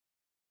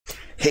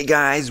Hey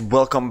guys,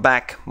 welcome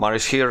back,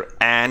 Marius here,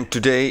 and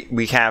today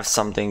we have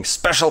something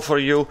special for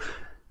you.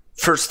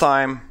 First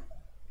time,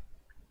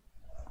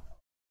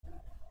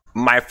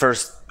 my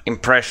first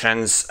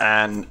impressions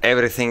and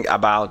everything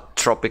about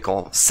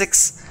Tropico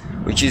 6,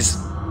 which is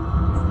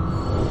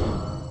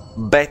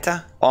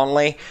beta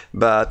only,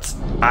 but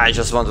I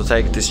just want to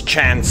take this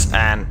chance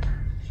and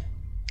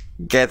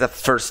get a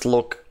first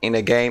look in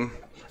the game.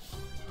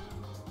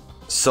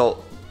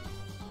 So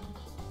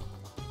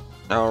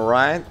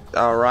Alright.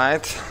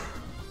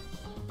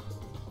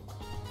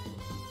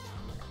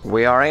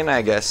 We are in,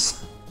 I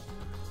guess.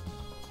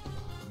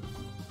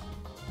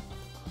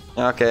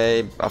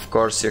 Okay, of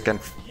course you can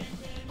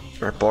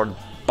report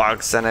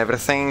bugs and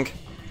everything.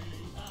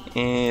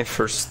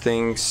 First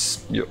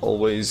things, you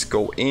always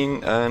go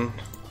in and...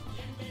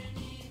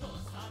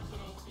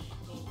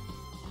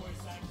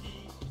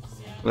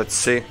 Let's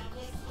see.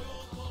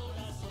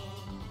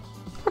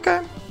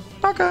 Okay.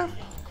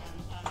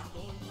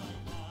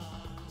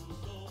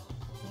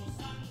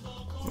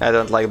 I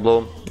don't like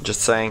blue,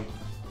 just saying.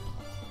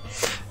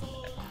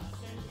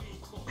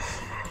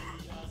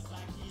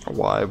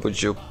 Why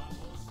would you?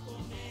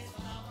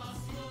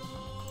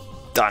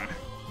 Done.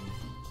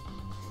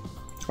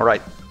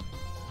 Alright.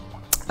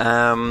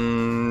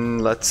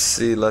 Let's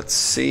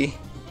see.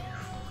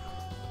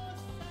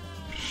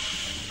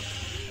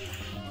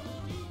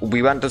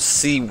 We want to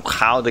see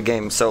how the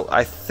game, so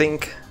I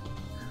think...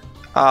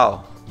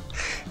 Oh.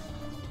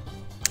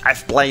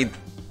 I've played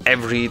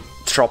every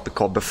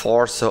Tropico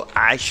before, so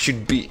I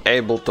should be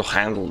able to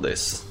handle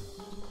this.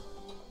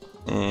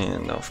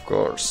 And of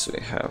course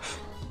we have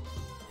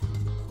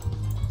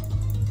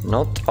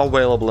not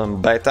available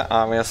in beta,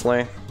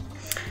 obviously.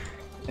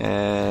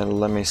 And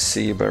let me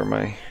see where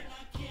my...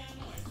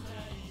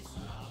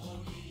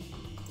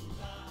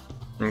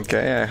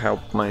 Okay, I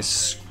hope my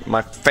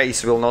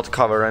face will not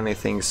cover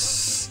anything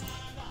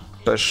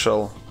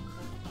special.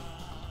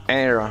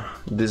 Era,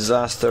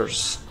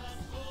 disasters,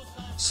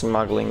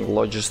 smuggling,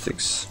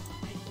 logistics.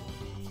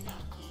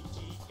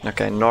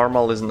 Okay,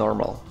 normal is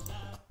normal.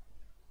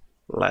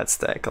 Let's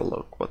take a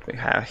look what we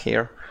have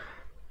here.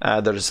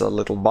 There's a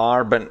little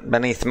bar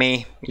beneath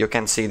me. You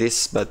can see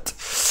this, but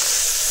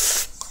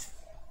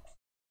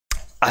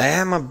I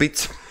am a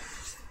bit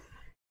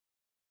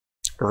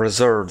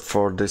reserved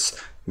for this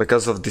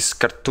because of this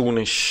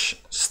cartoonish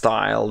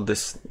style.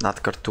 This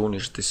not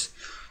cartoonish. This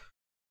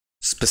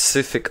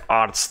specific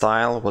art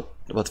style.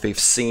 What we've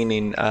seen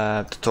in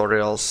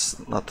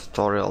tutorials, not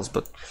tutorials,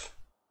 but.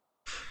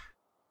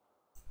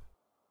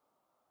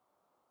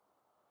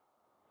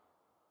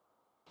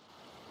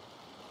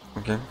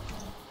 Okay.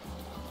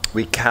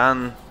 We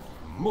can...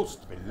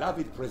 Most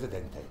beloved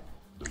Presidente,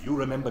 do you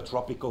remember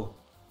Tropico?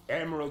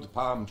 Emerald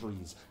palm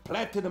trees,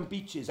 platinum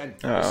beaches, and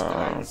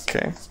crystalline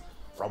seas,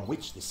 from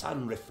which the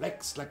sun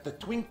reflects like the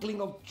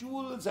twinkling of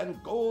jewels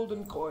and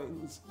golden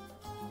coins.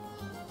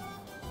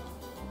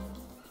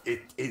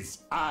 It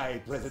is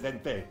I,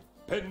 Presidente,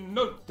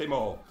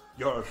 Penultimo,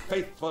 your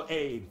faithful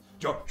aide,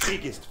 your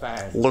biggest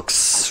fan.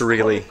 Looks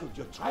really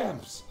your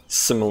triumphs.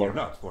 similar.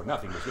 Not for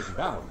nothing was written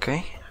down.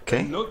 Okay.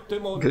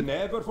 Penultimo Good.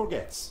 never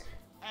forgets,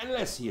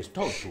 unless he is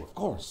told to, of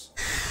course.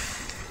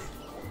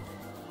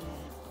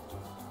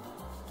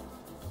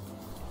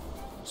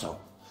 So,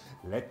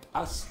 let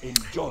us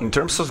enjoy. In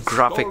terms of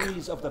graphic,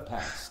 stories of the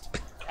past.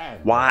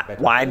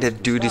 why the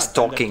dude is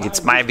talking?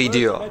 It's my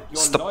video.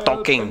 Stop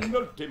talking.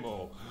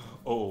 Penultimo.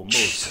 Oh,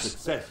 most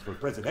successful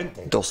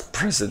Presidente. Those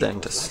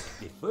presidentes.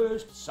 The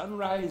first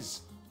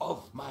sunrise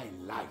of my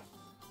life.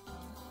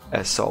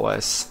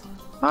 SOS.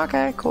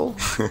 Okay, cool.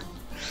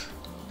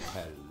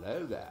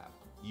 Hello there.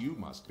 You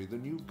must be the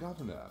new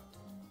governor.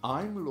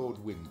 I'm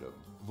Lord Wyndham,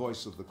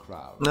 voice of the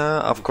crowd.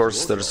 Of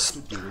course, there's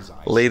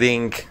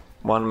leading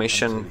one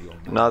mission,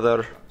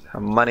 another. We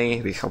have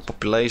money, we have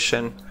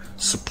population,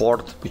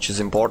 support, which is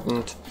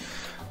important.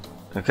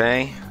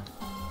 Okay.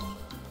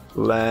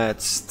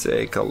 Let's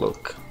take a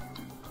look.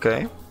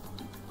 Okay.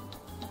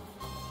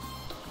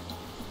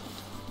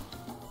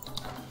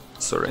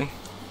 Sorry.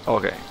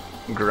 Okay.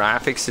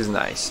 Graphics is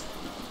nice.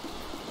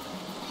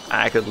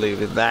 I could live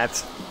with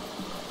that.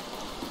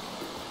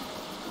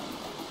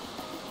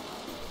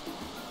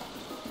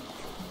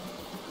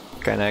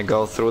 Can I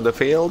go through the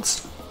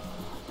fields?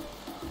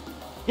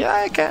 Yeah,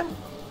 I can.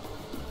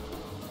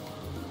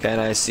 Can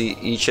I see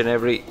each and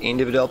every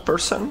individual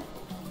person?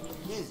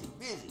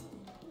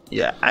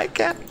 Yeah, I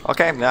can.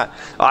 Okay, yeah.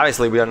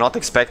 Obviously, we are not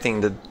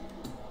expecting that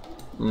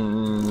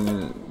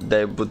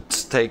they would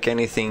take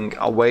anything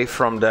away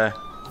from the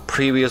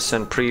previous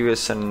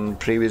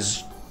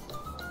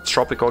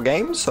Tropico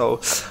games. So,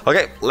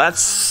 okay,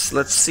 let's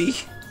see.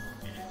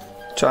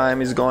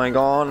 Time is going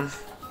on.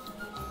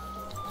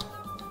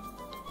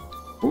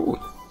 Ooh,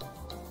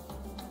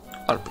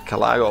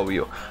 Archipelago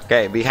view.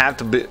 Okay, we have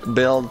to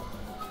build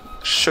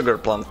sugar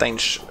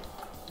plantation.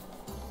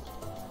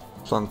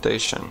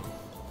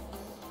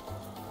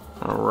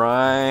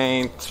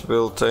 Alright,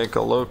 we'll take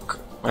a look.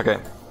 Okay,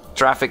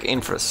 traffic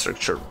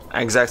infrastructure.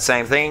 Exact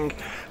same thing.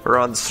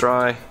 Road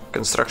destroy,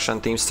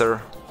 construction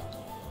teamster.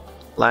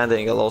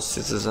 Landing allows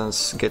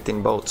citizens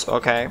getting boats.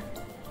 Okay.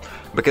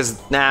 Because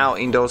now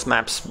in those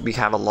maps we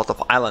have a lot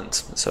of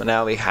islands. So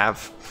now we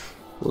have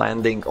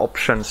landing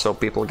options so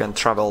people can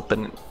travel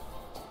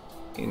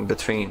in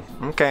between.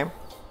 Okay.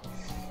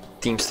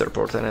 Teamster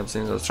port enables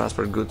to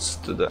transport goods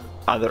to the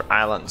other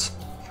islands.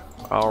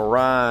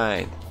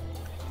 Alright.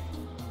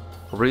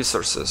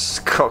 Resources.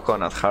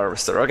 Coconut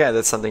harvester. Okay,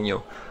 that's something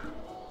new.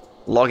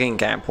 Logging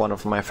camp, one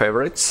of my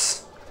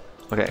favorites.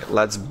 Okay,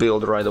 let's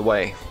build right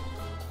away.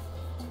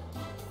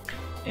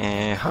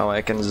 And how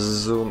I can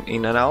zoom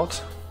in and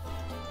out?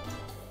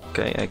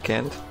 Okay, I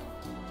can't.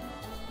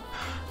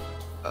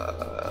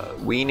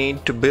 We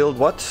need to build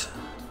what?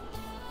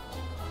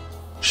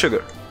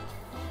 Sugar.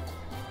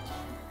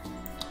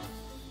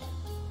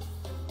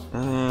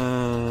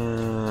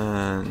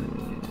 And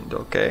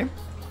okay.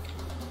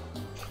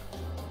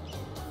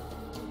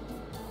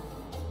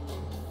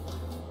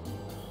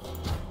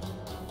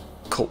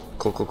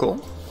 Cool.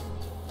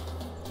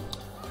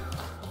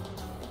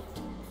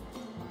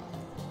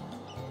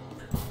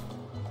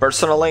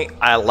 Personally,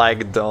 I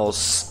like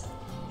those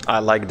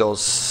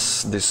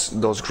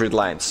grid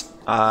lines.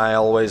 I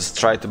always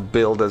try to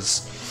build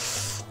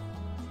as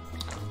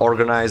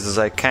organized as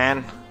I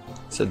can,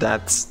 so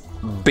that's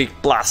big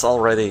plus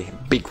already.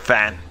 Big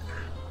fan.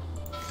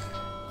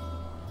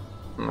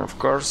 And of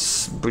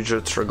course,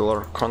 budget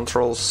regular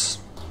controls.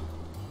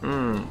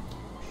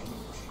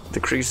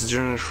 Decrease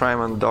general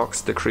crime on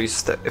docks,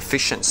 decrease the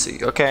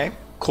efficiency. Okay,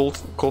 cool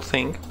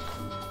thing.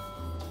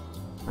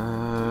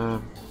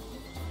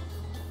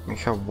 We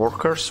have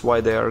workers.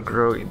 Why they are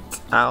growing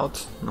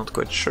out? Not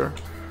quite sure.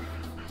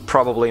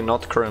 Probably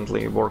not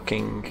currently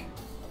working.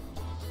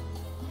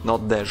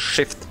 Not their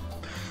shift.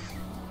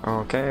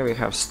 Okay, we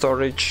have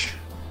storage.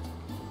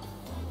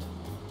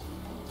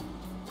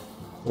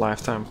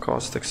 Lifetime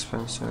cost,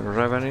 expense, and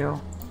revenue.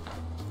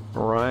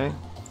 Alright.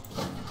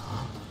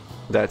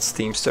 That's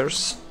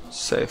Teamsters.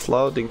 Safe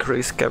load,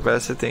 increase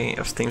capacity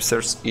of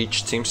Teamsters.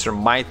 Each Teamster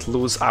might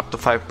lose up to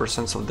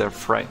 5% of their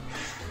freight.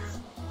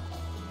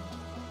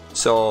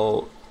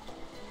 So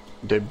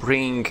they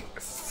bring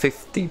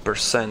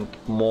 50%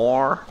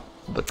 more,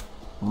 but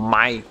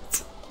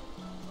might.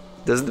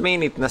 Doesn't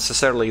mean it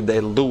necessarily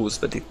they lose,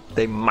 but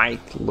they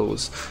might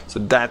lose. So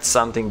that's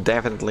something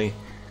definitely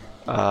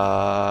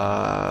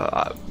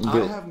I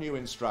have new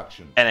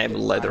instructions.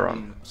 Enable later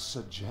on.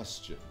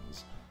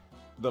 Suggestions.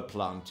 The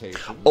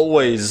plantation.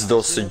 Always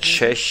those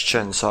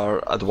suggestions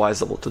are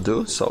advisable to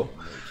do. So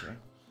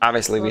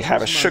obviously we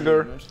have a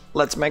sugar.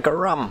 Let's make a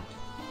rum.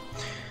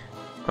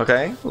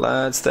 Okay,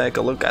 let's take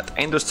a look at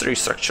industry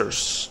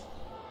structures.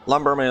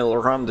 Lumber mill,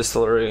 rum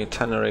distillery,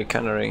 tannery,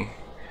 cannery,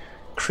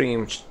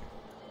 cream,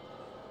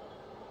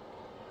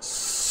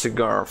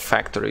 cigar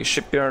factory,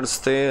 shipyard,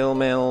 steel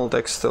mill,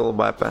 textile,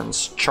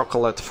 weapons,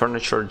 chocolate,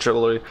 furniture,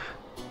 jewelry,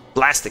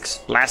 plastics.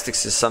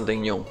 Plastics is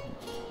something new.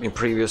 In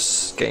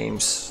previous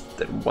games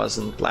there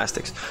wasn't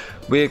plastics.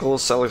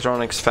 Vehicles,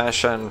 electronics,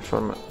 fashion,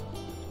 from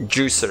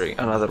juicery,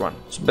 another one.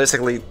 So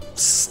basically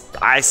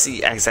I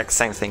see exact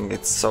same thing.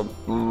 It's so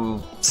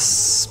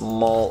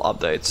small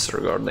updates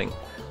regarding.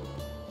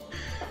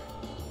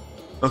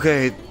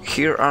 Okay,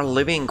 here are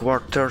living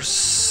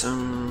quarters.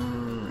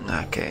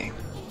 Okay,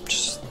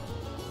 just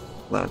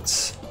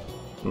let's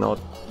not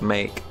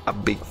make a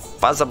big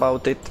fuss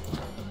about it.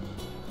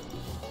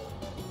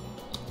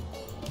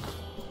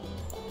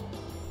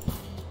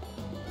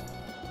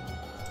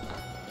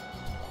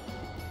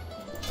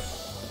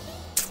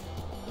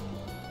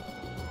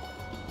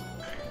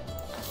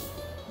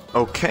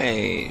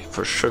 Okay,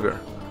 for sugar.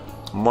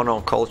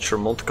 Monoculture,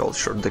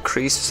 multiculture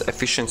decreases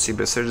efficiency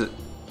by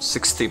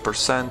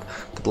 60%.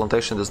 The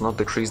plantation does not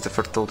decrease the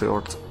fertility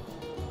or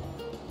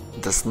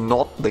does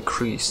not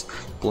decrease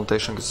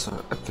plantation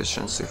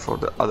efficiency for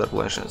the other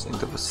plantations in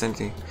the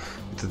vicinity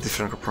with a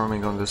different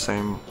farming on the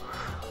same.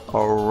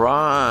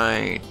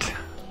 Alright.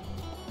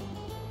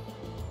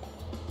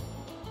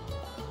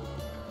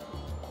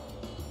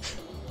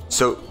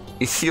 So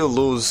if you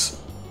lose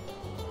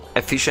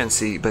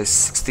efficiency by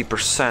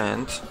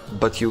 60%,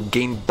 but you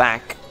gain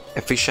back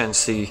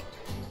efficiency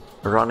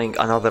running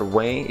another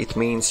way, it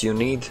means you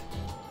need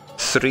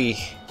three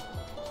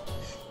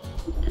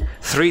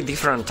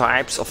different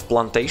types of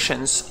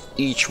plantations,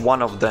 each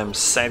one of them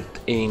set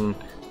in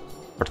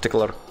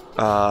particular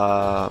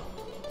but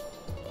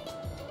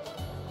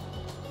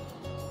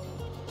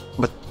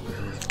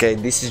okay,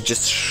 this is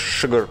just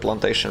sugar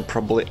plantation.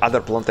 Probably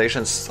other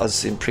plantations,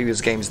 as in previous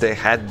games, they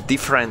had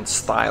different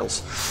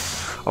styles.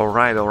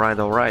 Alright.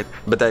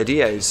 But the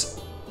idea is,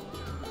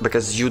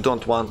 because you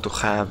don't want to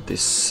have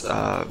this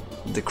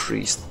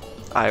decreased,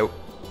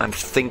 I'm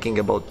thinking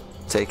about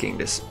taking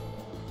this.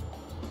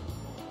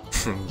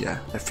 Yeah,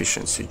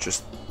 efficiency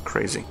just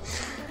crazy.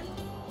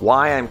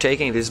 Why I'm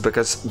taking this?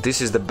 Because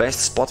this is the best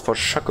spot for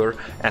sugar,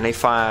 and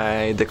if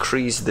I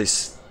decrease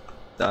this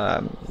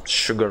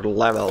sugar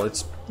level,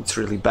 it's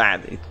really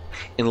bad.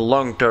 In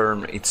long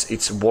term,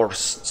 it's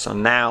worse. So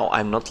now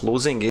I'm not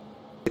losing it.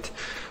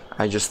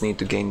 I just need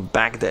to gain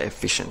back the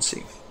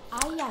efficiency.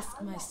 I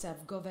ask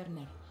myself,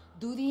 Governor,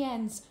 Do the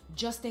ends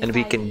justify and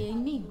we can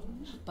being mean?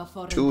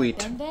 do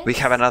it. We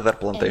have another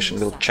plantation,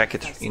 we'll check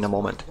it in a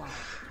moment.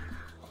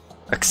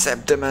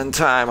 Accept them in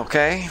time,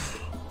 okay?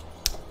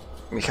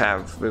 We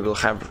will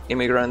have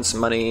immigrants,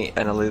 money,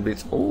 and a little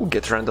bit. Ooh,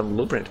 get random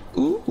blueprint.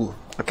 Ooh,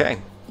 okay.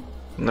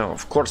 No,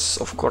 of course.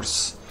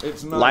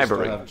 It's nice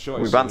library. To have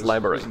choices, we want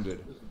library. Isn't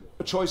it?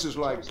 Choices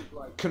like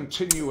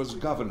continue as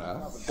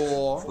governor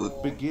or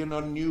begin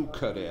a new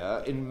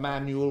career in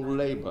manual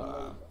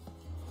labor.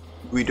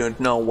 We don't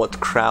know what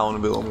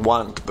crown we'll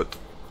want, but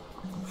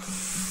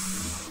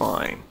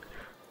fine.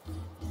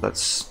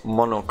 That's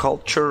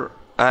monoculture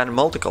and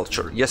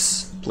multiculture.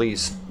 Yes,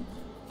 please.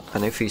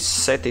 And if we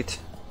set it.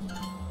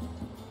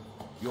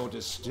 Your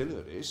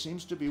distillery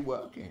seems to be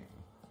working.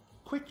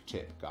 Quick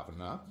tip,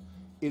 Governor.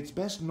 It's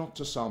best not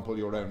to sample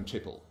your own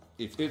tipple.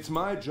 It's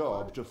my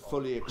job to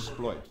fully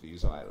exploit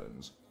these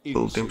islands.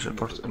 Build teams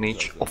report on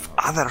each of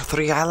other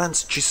 3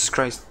 islands? Jesus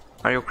Christ,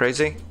 are you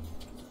crazy?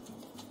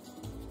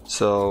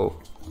 So...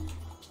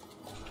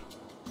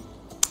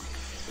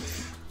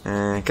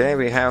 okay,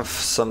 we have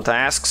some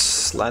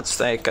tasks. Let's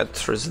take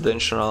at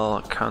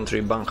residential,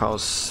 country,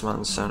 bunkhouse,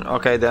 mansion.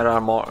 Okay, there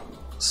are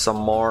some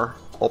more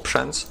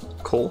options.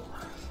 Cool.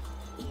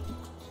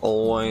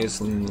 Always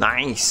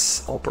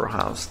nice. Opera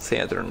house,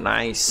 theater,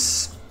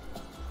 nice.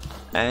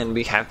 And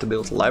we have to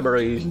build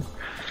library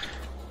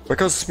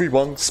because we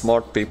want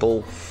smart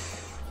people.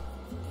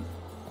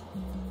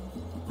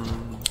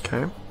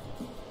 Okay.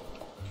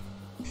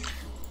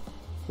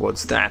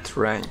 What's that?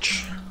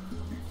 Ranch.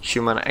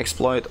 Human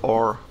exploit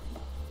or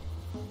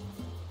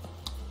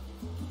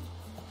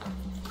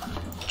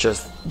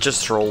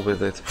just roll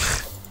with it.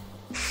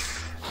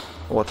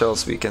 What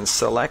else we can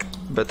select?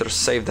 Better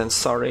safe than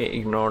sorry.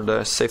 Ignore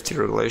the safety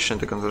regulation.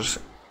 The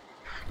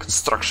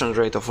construction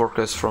rate of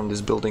workers from this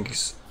building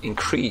is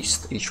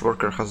increased. Each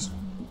worker has...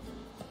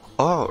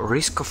 Oh,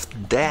 risk of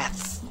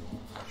death.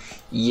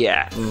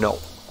 Yeah, no.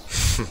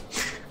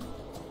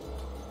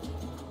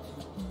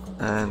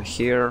 And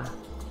here...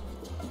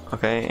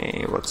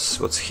 Okay,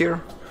 what's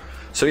here?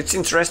 So it's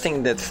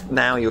interesting that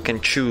now you can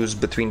choose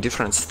between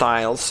different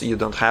styles. You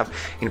don't have...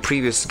 In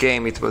previous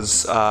game it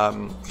was...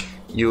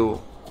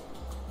 you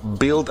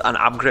build an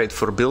upgrade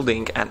for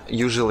building, and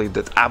usually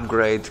that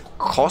upgrade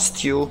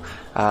cost you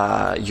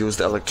used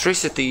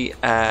electricity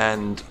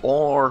and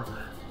or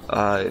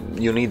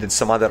you needed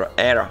some other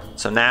era.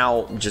 So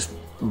now just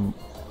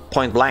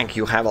point blank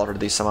you have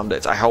already some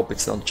updates. I hope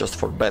it's not just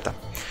for beta.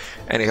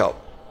 Anyhow,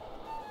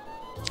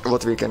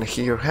 what we can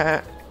here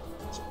have,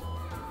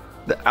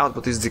 the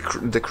output is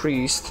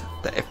decreased,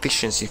 the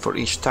efficiency for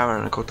each tower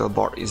and cocktail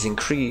bar is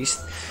increased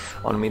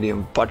on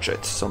medium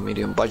budget. So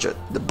medium budget,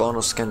 the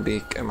bonus can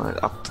be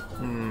up to,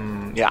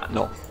 yeah,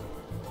 no.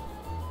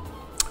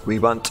 We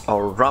want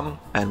our rum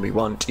and we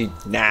want it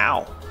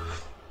now.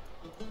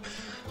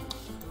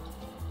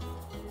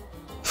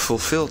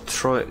 Fulfill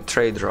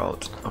trade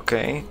route.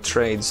 Okay,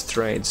 trades.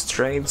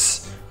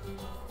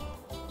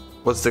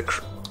 What's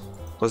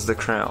the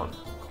crown?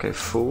 Okay,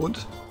 food,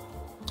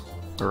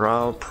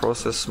 raw,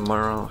 process,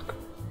 mineral.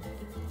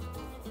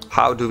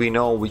 How do we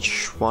know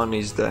which one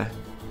is the...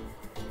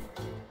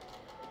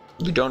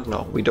 We don't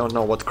know. We don't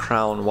know what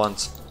crown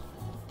wants.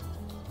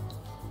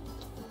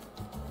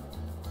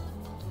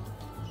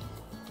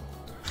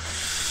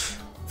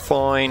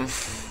 Fine.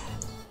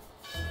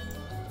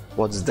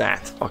 What's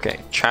that? Okay,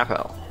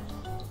 chapel.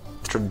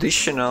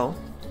 Traditional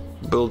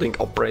building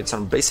operates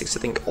on basic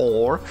setting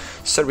or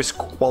service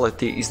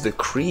quality is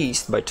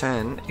decreased by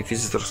 10 if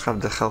visitors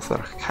have the health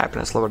or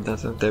happiness lower than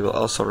 10, they will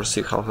also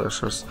receive health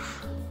service.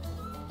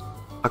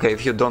 Okay,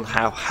 if you don't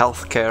have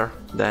healthcare,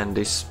 then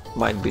this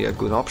might be a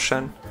good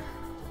option.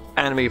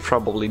 And we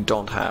probably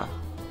don't have.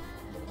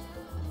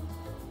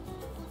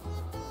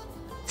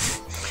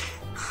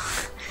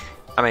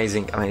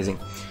 Amazing.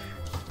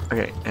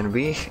 Okay, and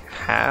we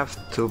have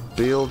to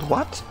build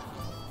what?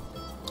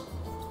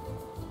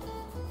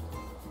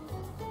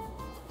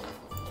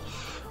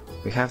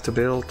 We have to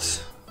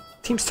build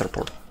Teamster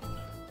port.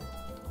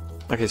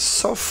 Okay,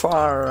 so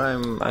far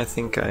I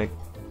think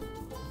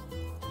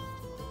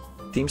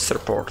Teamster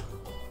port.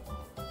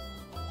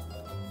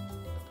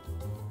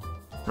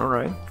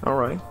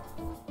 Alright.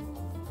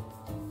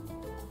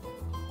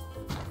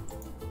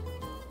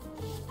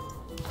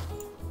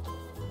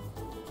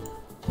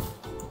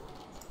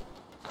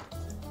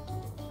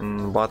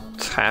 And what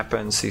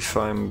happens if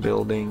I'm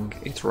building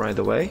it right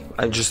away?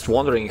 I'm just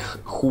wondering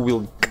who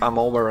will come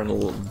over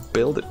and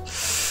build it.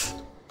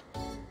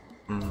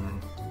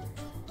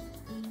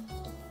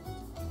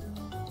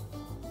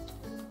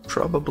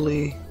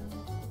 Probably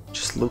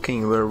just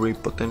looking where we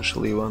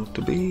potentially want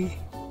to be.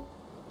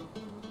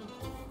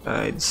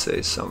 I'd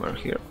say somewhere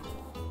here.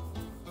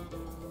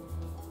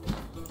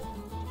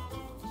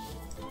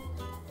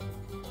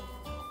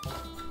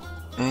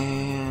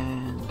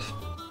 And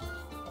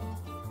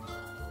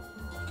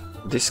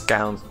this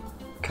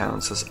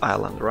counts as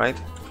island, right?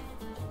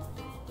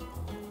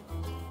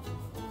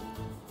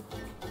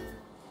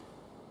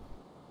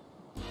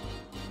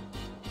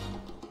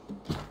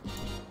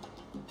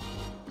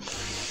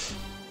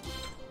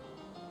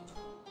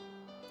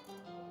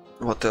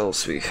 What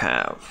else we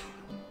have?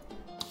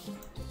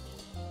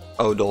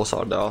 Oh, those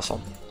are the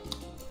awesome.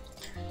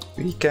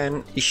 We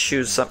can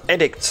issue some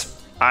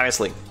edicts,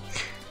 obviously.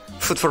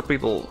 Food for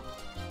people.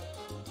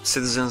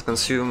 Citizens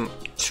consume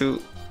 2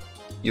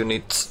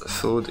 units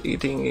food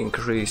eating,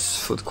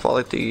 increase food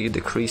quality,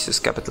 decreases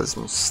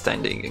capitalism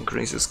standing,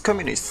 increases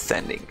communist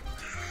standing.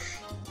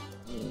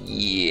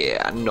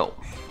 Yeah, no.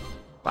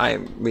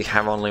 We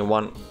have only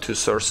 2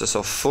 sources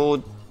of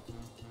food.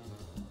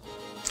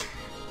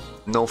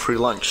 No free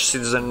lunch.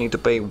 Citizens need to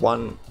pay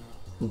 $1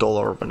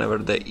 whenever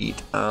they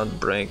eat.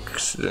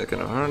 Outbreaks,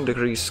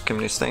 decrease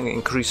communist standing,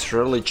 increase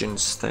religion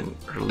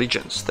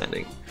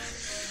standing,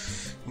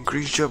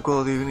 increase job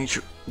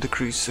quality,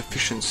 decrease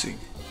efficiency.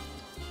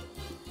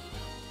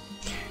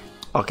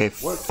 Okay,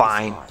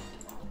 fine.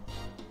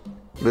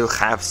 We'll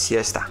have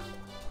siesta.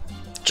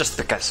 Just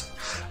because.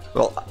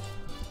 Well,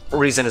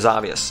 reason is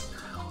obvious.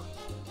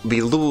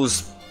 We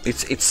lose.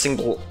 It's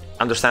simple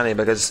understanding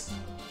because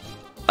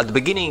at the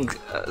beginning,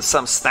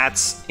 some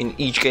stats in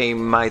each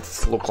game might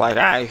look like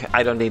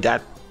I don't need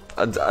that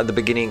at the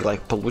beginning,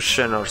 like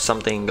pollution or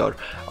something, or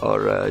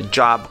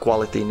job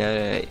quality.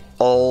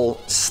 All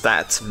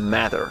stats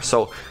matter.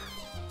 So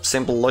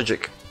simple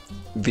logic: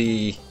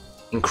 we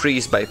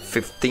increase by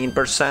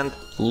 15%,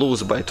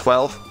 lose by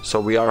 12, so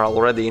we are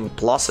already in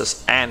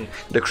pluses, and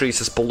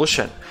decreases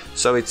pollution.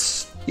 So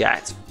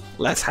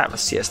let's have a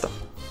siesta.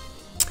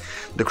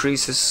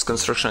 Decreases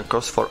construction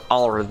costs for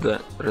all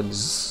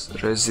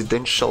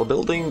residential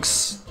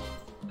buildings,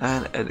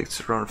 and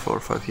edicts run for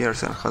 5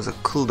 years and has a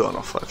cooldown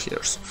of 5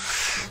 years.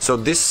 So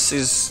this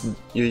is,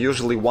 you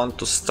usually want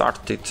to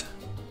start it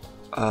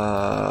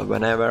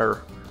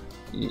whenever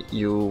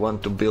you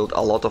want to build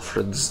a lot of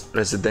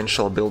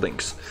residential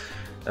buildings.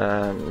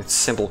 It's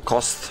simple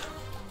cost.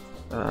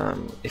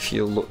 If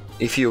you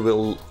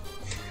will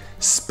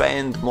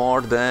spend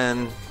more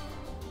than,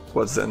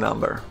 what's the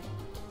number,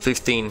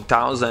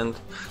 15,000,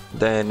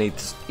 then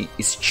it's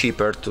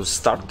cheaper to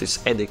start this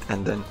edict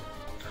and then.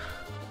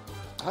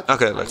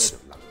 Okay, let's.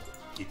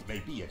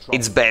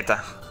 It's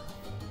beta.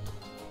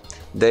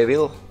 They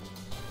will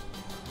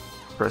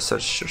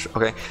research.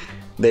 Okay,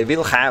 they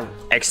will have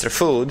extra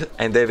food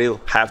and they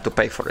will have to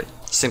pay for it.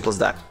 Simple as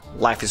that.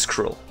 Life is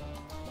cruel.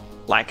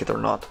 Like it or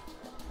not.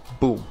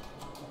 Boom.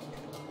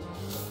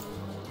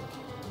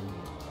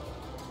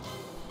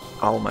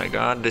 Oh my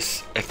god,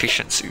 this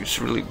efficiency is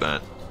really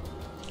bad.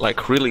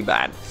 Like really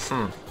bad.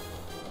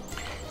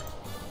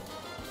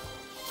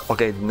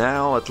 Okay,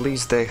 now at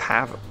least they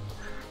have.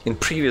 In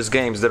previous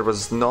games there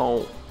was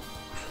no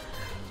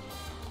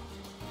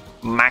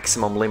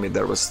maximum limit.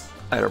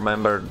 I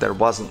remember there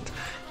wasn't.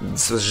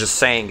 This was just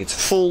saying it's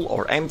full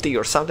or empty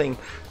or something.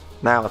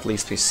 Now at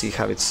least we see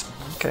how it's.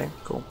 Okay,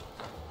 cool.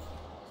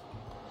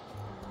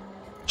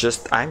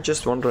 I'm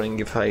just wondering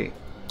if I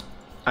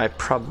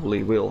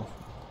probably will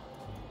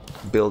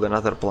build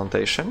another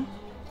plantation,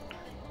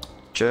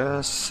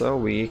 just so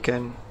we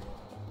can.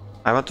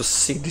 I want to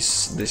see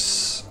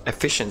this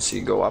efficiency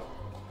go up,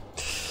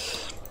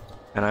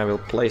 and I will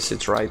place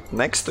it right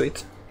next to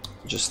it.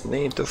 Just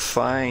need to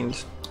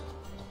find.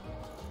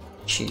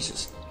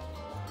 Jesus.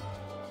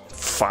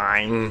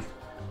 Fine.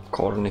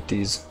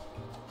 Cornities.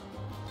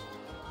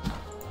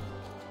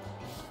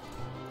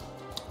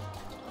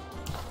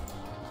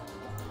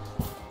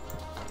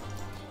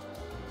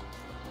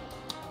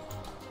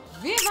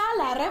 Viva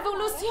la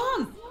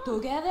revolution!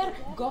 Together,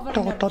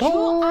 Governor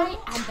Chu-Ai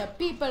and the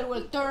people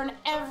will turn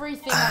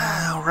everything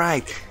around.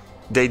 Alright.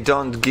 They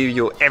don't give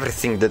you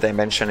everything that I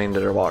mentioned in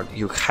the reward.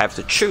 You have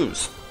to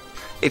choose.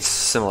 It's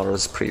similar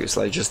as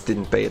previously, I just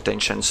didn't pay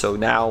attention. So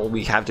now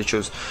we have to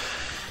choose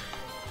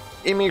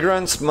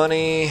immigrants,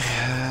 money,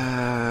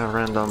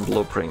 random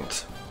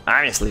blueprint.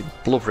 Honestly,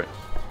 blueprint.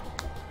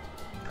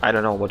 I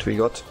don't know what we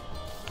got.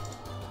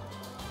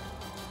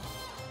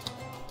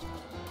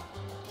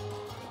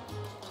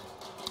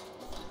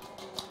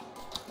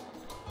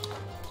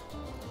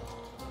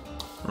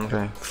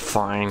 Okay,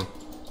 fine.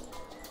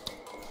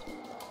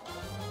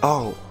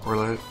 Oh,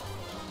 really?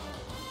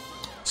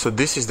 So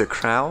this is the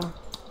crown?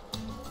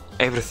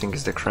 Everything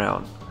is the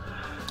crown.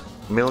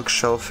 Milk,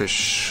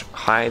 shellfish,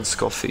 hides,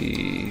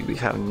 coffee. We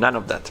have none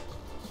of that.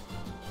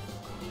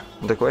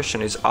 The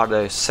question is, are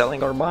they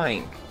selling or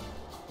buying?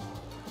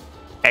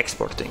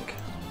 Exporting.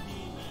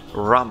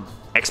 Rum.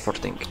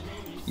 Exporting.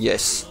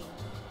 Yes.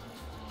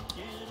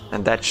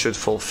 And that should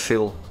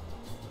fulfill.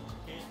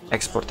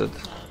 Exported.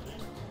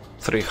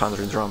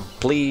 300 rum.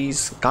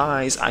 Please,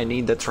 guys, I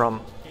need that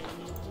rum.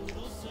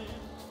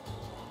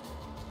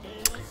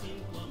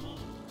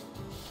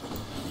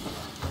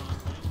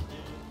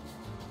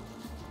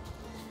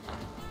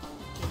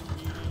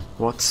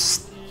 What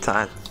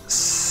stats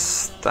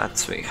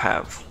we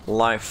have?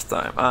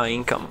 Lifetime.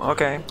 Income.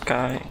 Okay,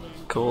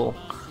 cool.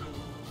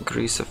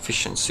 Increase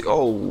efficiency.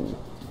 Oh.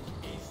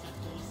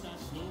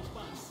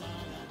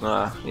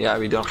 Yeah,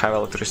 we don't have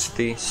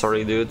electricity.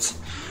 Sorry, dudes.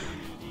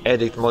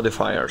 Edit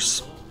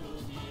modifiers.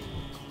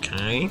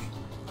 Okay.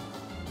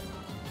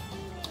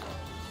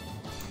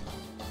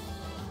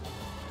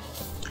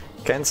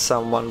 Can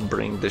someone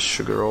bring the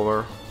sugar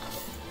over?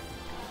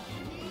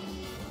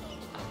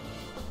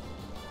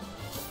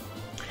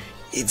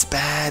 It's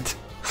bad.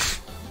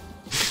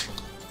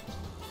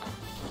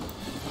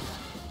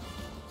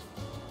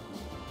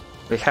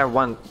 We have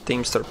one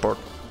Teamster port.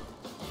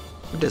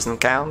 It doesn't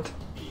count.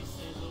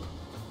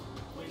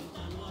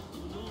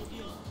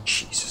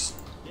 Jesus.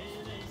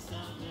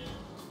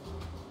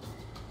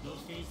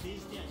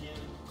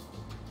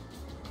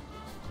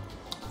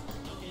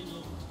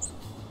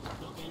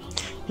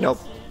 Nope.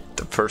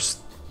 The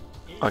first.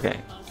 Okay.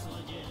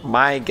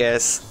 My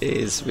guess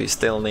is we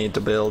still need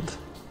to build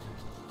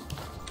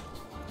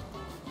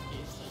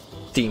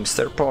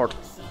Teamster port.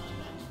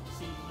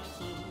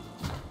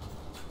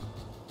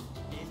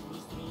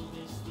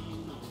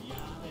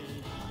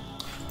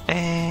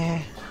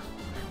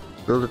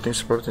 Build a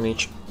Teamster port in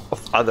each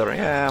of other.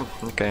 Yeah,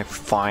 okay,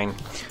 fine.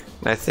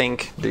 And I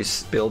think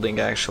this building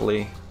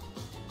actually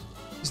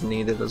is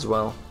needed as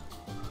well.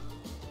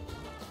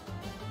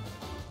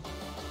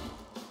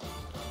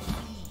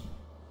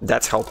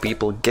 That's how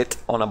people get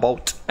on a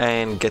boat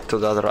and get to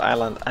the other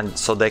island, and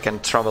so they can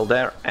travel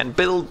there and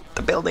build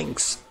the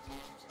buildings.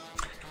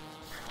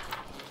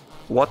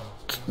 What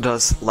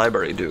does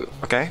library do?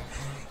 Okay.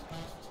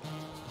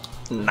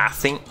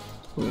 Nothing.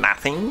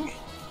 Nothing.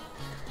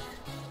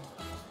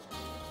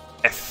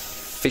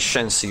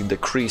 Efficiency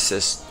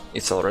decreases.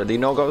 It's already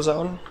no-go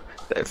zone.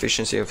 The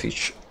efficiency of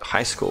each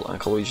high school and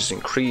college is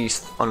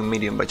increased on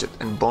medium budget,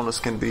 and bonus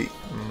can be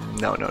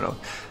no.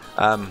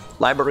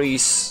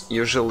 Libraries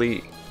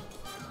usually,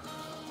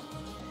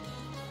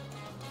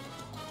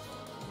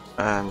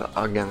 and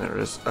again there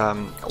is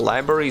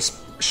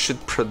libraries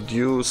should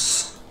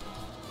produce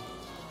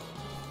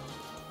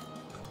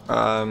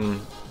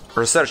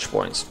research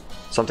points,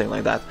 something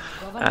like that,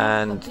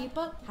 and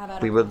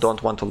we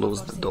don't want to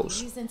lose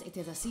those.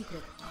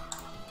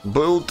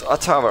 Build a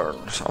tavern.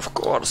 Of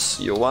course,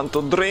 you want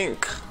to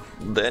drink,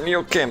 then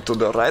you came to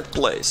the right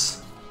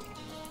place.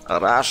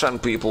 Russian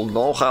people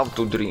know how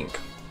to drink.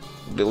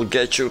 They'll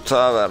get you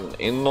tavern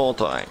in no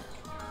time.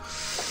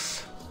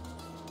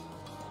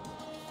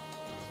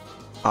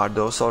 Are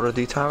those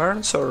already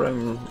taverns, or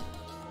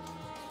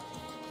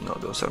no,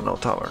 those are no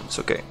taverns.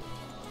 Okay.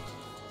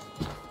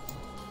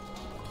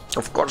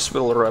 Of course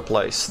we'll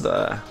replace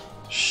the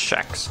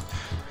shacks.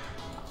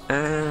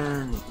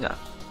 And yeah,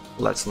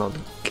 let's not.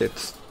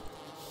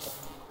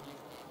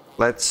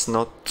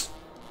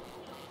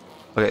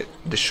 Okay,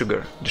 the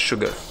sugar.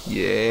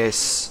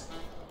 Yes.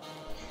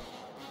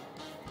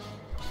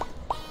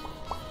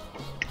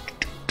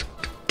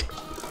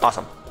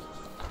 Awesome.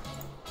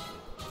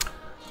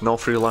 No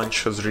free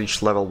lunch has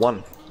reached level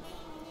 1.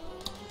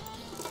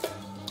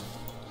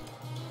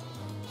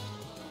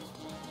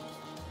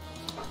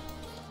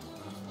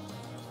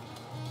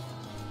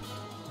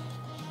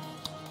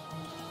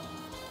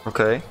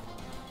 Okay.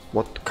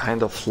 What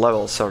kind of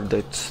levels are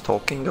they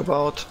talking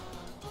about?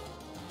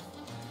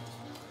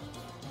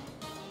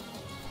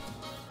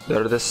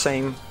 They're the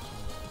same.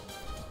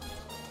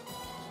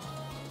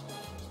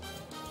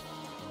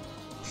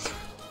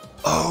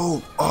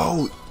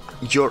 Oh,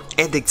 your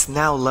edicts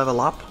now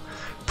level up.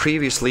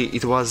 Previously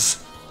it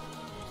was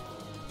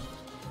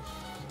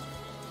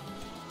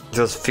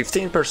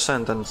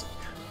 15% and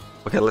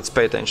okay, let's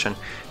pay attention.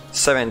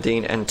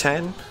 17 and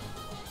 10,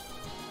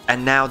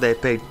 and now they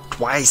pay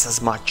twice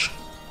as much.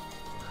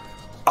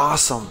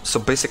 Awesome. So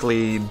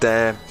basically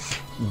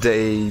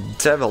they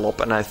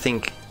develop, and I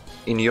think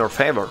in your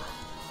favor.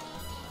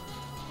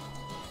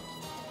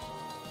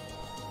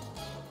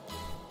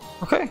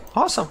 Okay,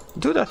 awesome.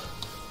 Do that.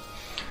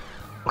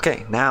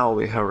 Okay, now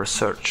we have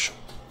research.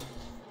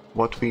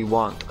 What we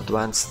want: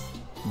 advanced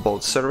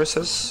boat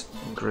services,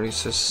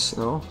 increases,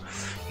 no,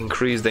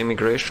 increase the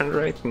immigration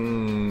rate,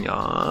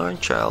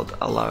 child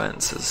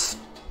allowances,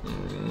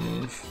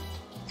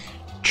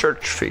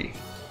 church fee,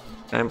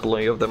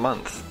 employee of the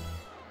month,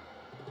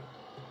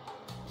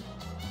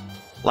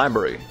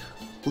 library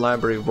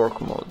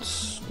work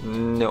modes,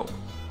 no.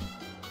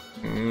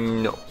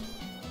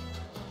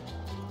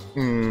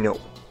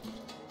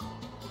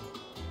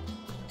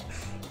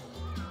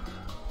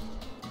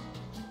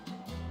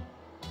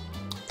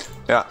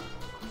 Yeah.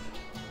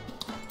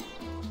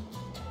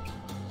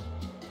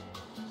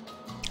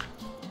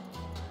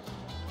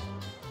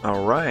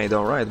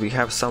 Alright, we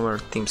have summer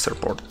team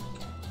support.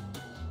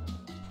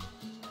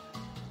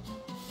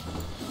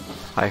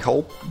 I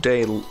hope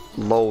they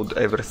load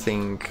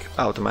everything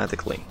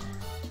automatically.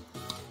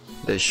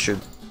 They should.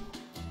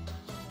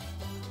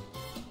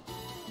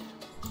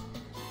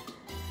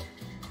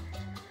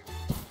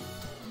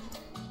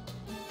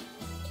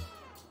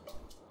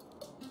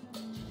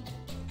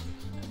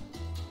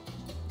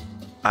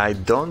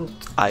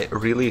 I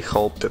really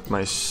hope that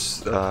my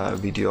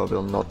video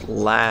will not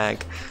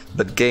lag.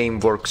 The game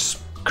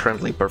works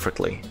currently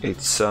perfectly.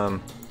 It's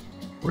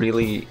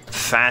really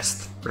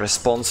fast,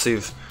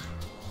 responsive,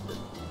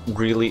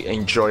 really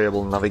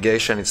enjoyable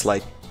navigation. It's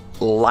like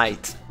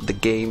light. The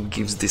game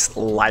gives this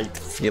light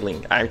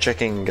feeling. I'm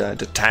checking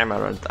the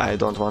timer, and I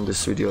don't want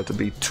this video to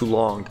be too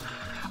long.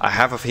 I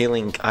have a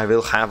feeling I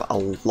will have a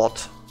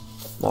lot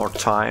more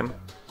time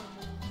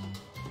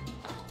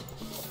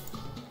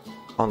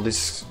on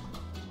this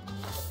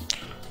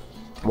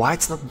Why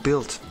it's not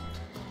built?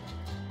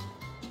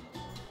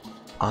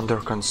 Under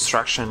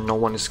construction, no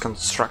one is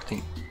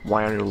constructing.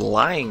 Why are you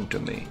lying to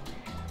me?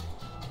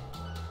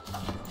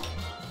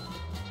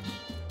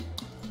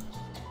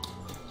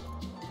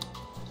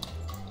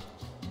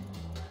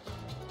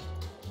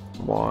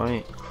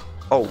 Why?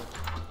 Oh,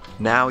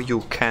 now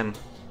you can.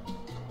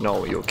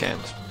 No, you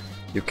can't.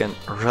 You can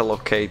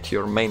relocate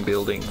your main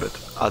building, but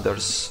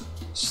others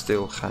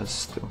still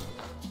has to.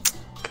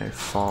 Okay,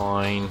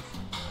 fine.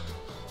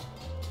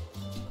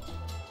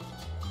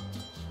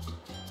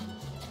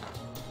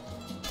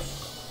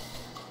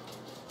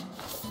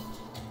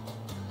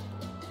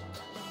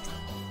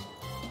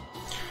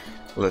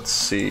 Let's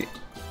see.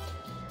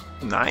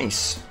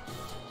 Nice.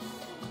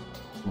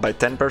 By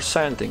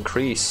 10%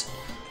 increase.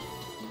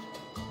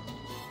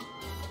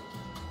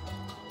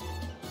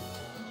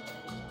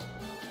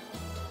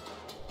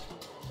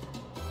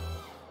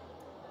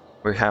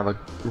 We have a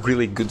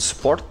really good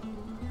support.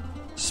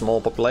 Small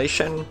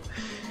population.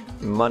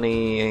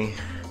 Money.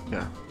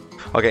 Yeah.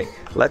 Okay,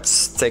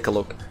 let's take a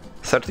look.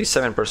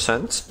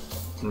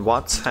 37%.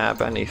 What's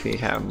happened if we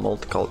have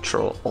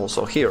multicultural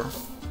also here?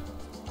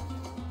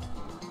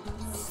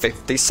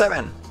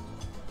 57,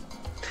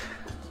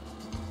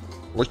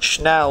 which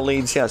now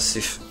leads, yes,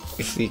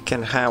 if we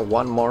can have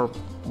one more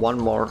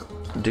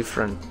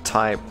different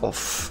type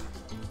of,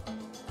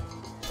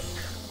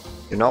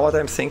 you know what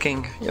I'm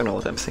thinking, you know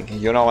what I'm thinking,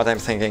 you know what I'm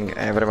thinking,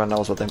 everyone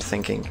knows what I'm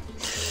thinking.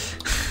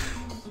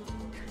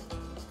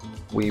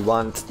 We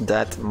want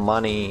that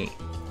money,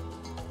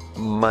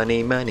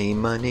 money, money,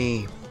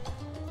 money,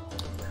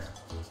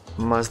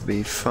 must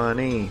be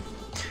funny,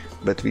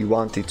 but we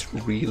want it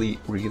really,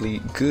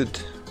 really good.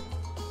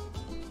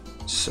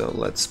 So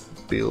let's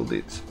build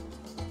it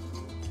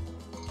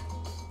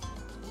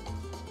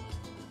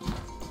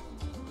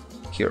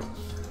here.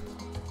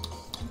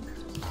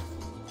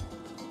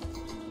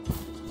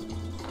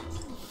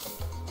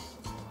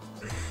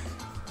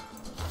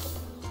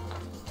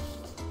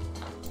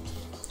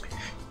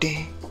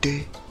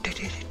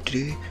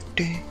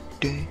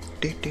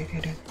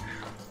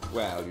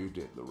 Well, you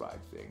did the right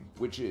thing,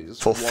 which is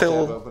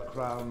fulfill whatever the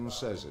crown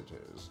says it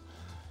is.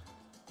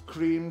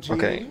 Cream tea?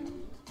 Okay.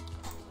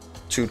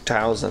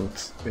 2000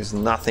 is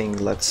nothing,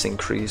 let's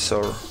increase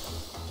our...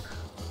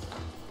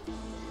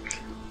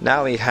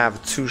 Now we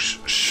have 2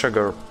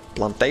 sugar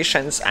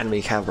plantations and we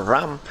have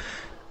rum,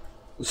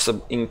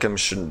 so income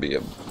shouldn't be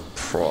a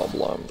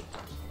problem,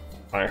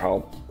 I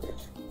hope.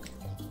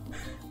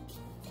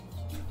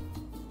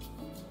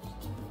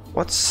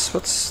 What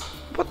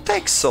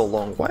takes so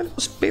long? Why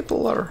those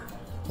people are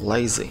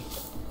lazy?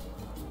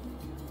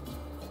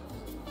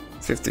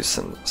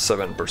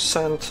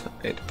 57%,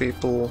 8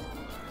 people.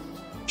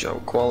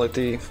 Job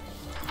quality.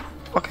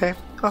 Okay,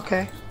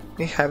 okay,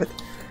 we have it.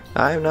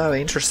 I'm now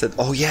interested.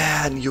 Oh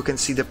yeah, and you can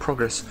see the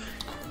progress.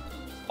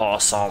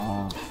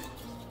 Awesome.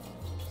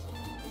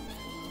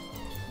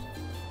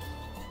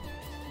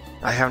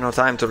 I have no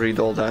time to read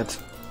all that.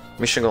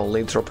 Mission goal,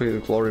 lead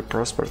Tropic, glory,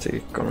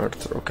 prosperity,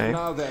 convert, okay.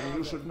 Now then,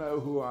 you should know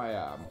who I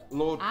am.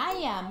 Lord... I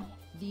am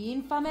the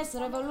infamous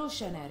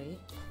revolutionary.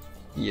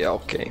 Yeah,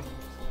 okay.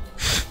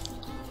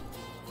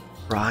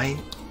 Right?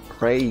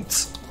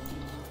 Raids.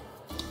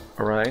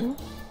 Alright.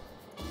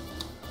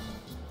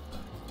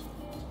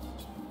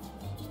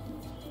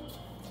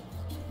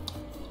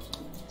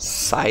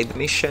 Side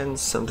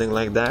missions, something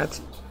like that.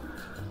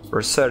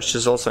 Research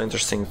is also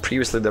interesting.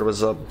 Previously there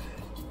was a...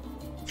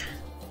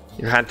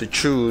 You had to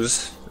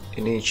choose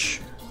in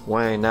each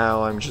way.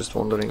 Now I'm just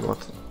wondering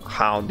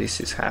how this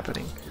is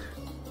happening.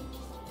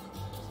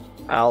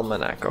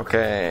 Almanac,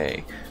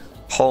 okay.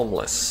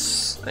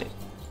 Homeless.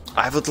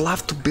 I would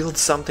love to build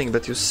something,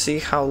 but you see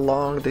how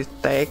long it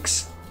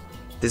takes?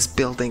 This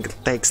building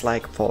takes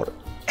like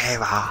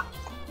forever.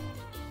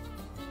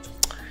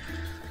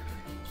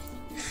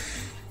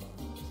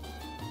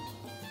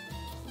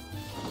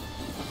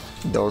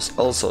 Those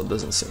also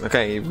doesn't seem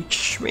okay,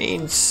 which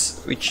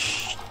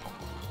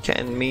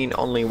can mean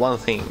only one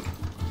thing.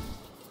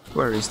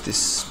 Where is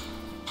this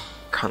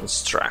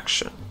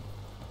construction?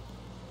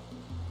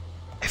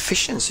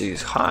 Efficiency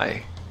is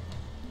high.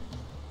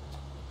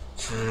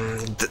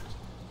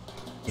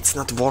 It's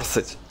not worth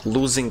it.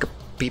 Losing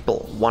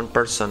people, one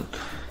person.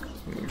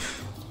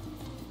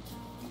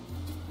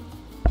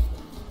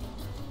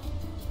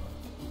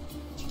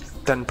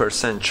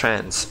 10%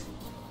 chance.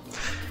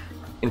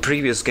 In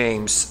previous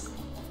games,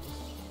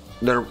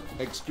 there...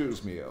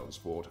 Excuse me, old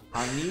sport.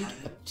 I need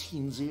a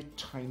teensy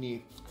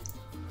tiny...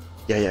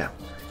 Yeah.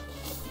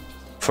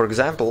 For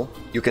example,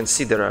 you can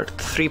see there are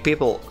 3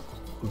 people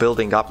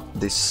building up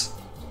this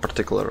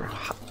particular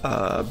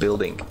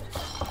building.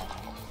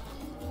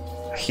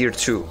 Here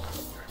too.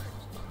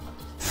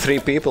 3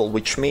 people,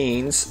 which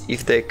means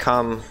if they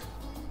come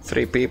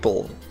 3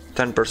 people,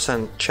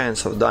 10%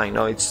 chance of dying.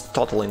 No, it's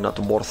totally not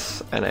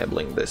worth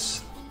enabling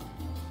this.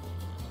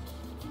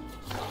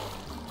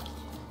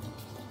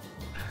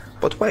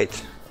 But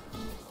wait,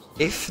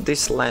 if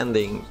this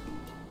landing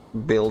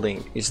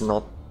building is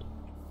not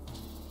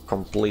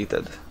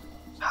completed,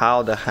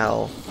 how the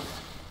hell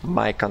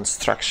my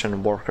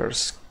construction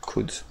workers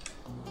could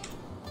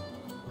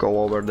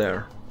go over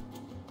there.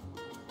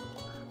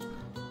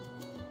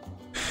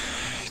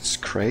 It's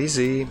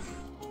crazy.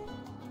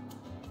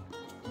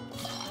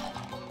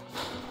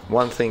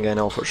 One thing I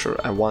know for sure,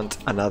 I want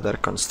another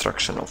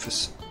construction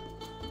office.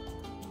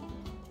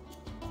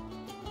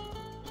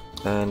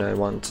 And I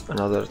want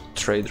another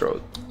trade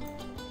road.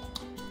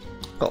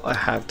 Well, I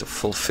have to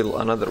fulfill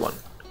another one.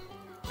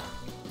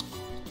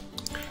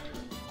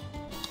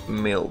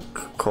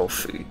 Milk,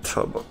 coffee,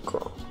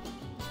 tobacco.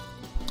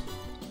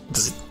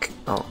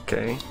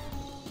 Okay.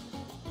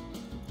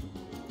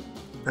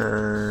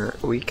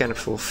 We can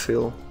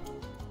fulfill.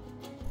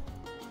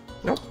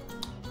 Nope.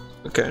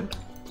 Okay.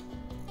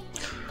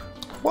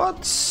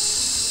 What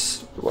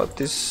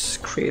is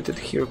created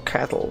here?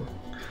 Cattle.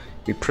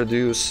 We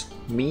produce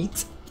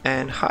meat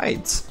and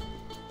hides.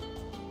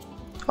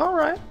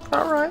 Alright,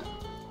 alright.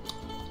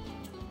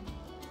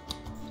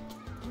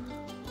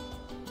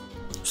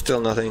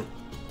 Still nothing.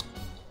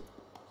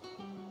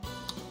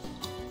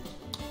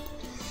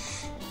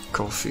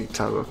 Coffee,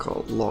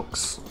 tobacco,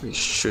 logs. We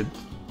should.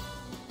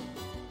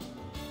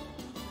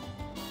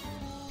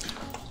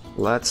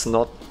 Let's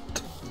not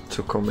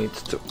to commit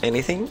to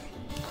anything.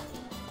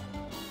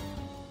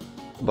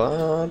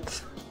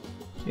 But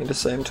in the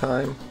same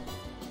time,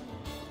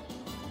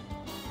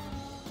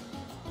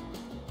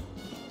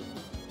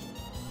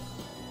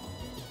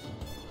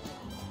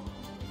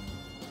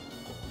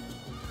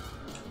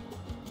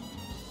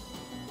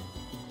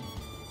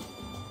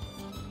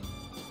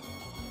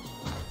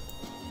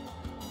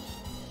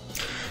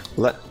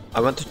 I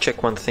want to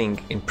check one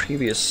thing. In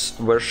previous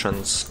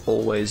versions,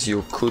 always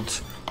you could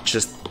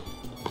just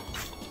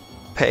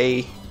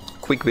pay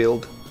quick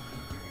build.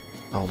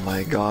 Oh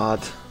my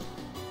god.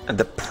 And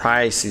the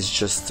price is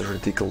just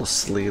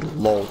ridiculously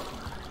low.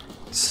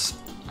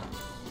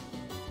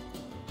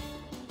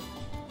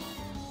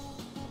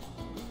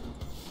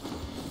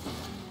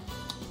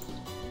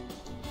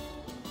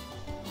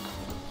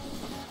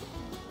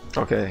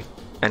 Okay,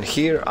 and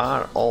here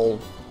are all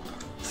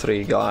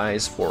three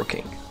guys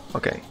working.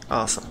 Okay,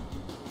 awesome.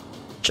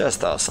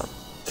 Just awesome.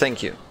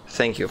 Thank you.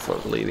 Thank you for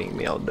leaving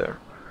me out there.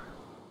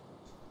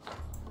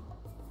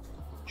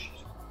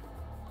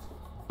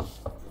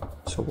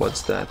 So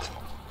what's that?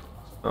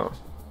 Oh,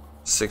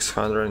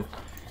 600.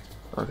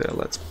 Okay,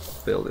 let's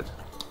build it.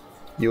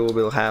 You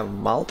will have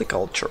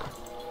multicultural.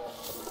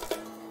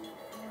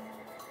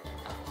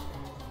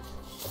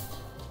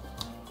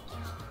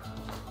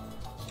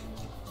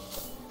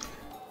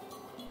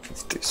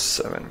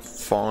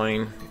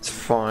 Fine, it's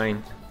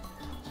fine.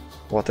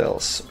 What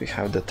else? We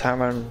have the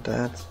tavern,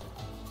 that.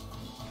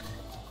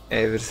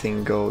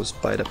 Everything goes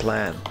by the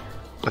plan.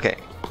 Okay,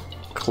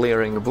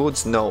 clearing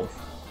woods, no.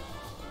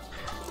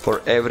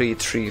 For every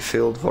 3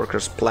 field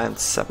workers plant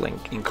sapling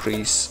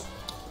increase.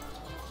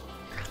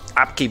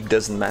 Upkeep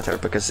doesn't matter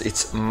because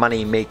it's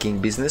money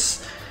making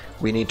business.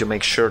 We need to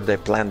make sure they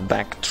plant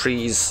back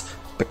trees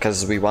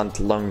because we want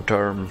long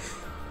term.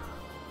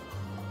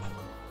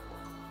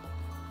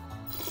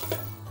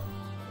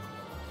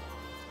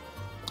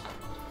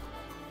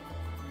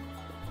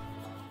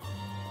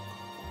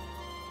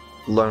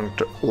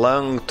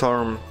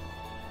 Long-term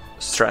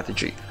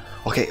strategy.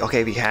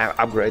 Okay, we have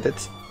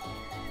upgraded.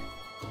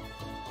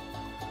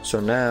 So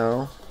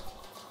now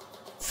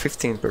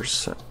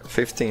 15%,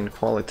 15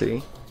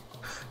 quality.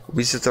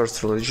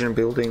 Visitors religion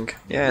building.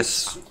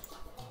 Yes.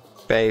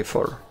 Pay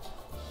for.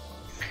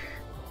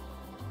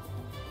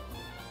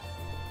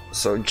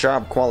 So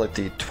job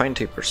quality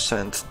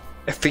 20%.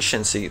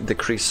 Efficiency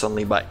decrease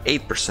only by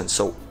 8%.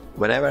 So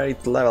whenever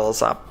it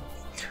levels up,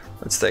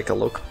 let's take a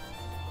look.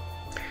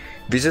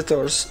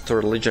 Visitors to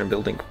religion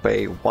building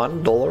pay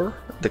 $1,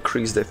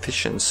 decrease the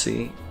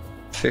efficiency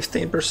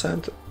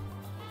 15%,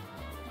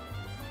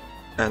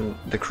 and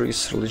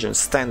decrease religion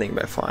standing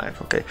by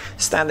 5. Okay,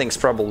 standings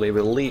probably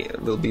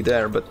will be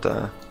there,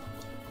 but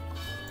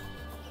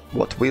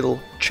what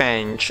will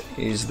change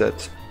is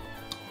that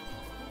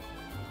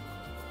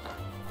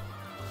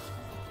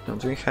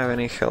don't we have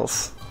any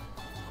health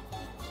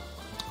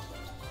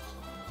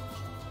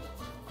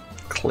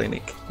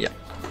clinic? Yeah.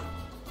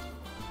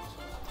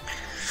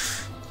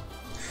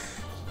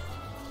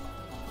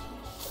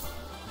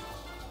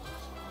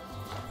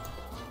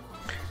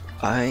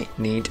 I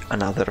need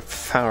another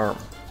farm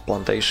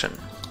plantation,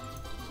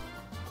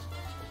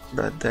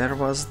 but there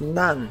was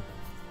none.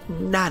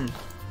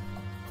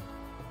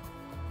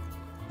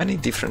 Any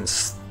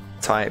different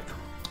type?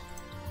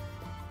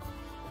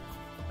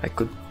 I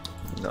could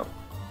no.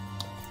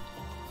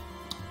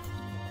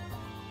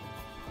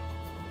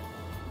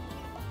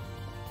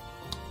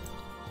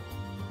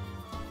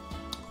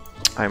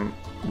 I'm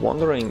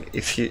wondering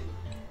if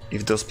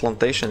those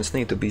plantations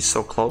need to be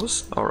so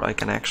close, or I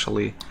can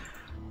actually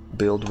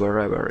build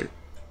wherever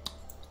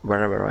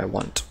I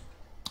want.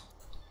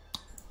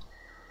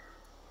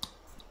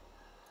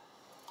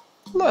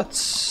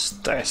 Let's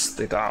test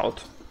it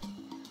out.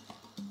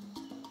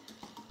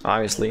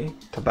 Obviously,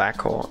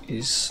 tobacco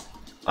is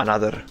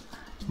another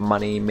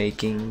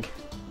money-making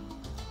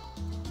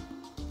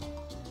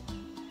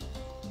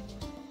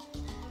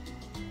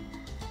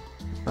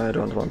I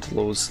don't want to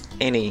lose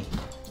any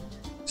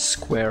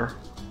square.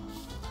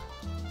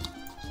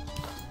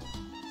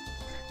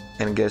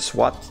 And guess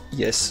what?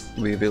 Yes,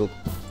 we will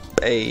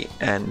pay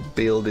and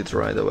build it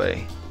right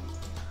away.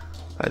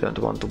 I don't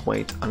want to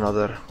wait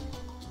another.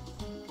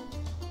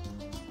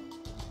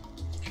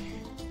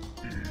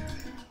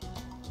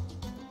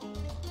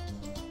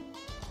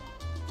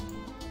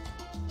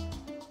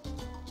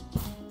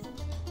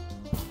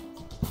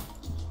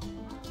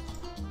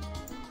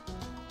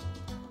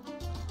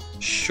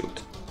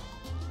 Shoot.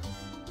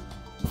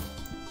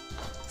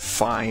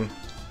 Fine.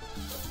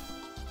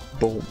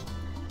 Boom.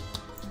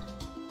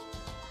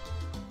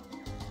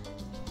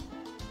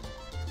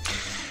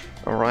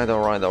 Alright,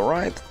 alright,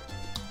 alright.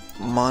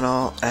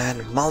 Mono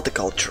and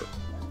multiculture.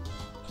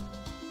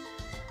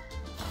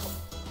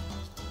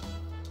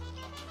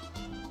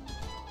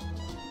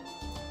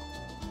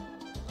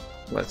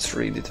 Let's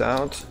read it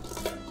out.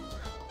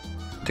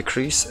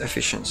 Decrease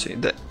efficiency.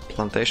 The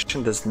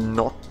plantation does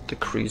not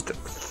decrease the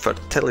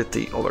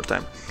fertility over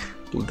time.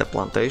 The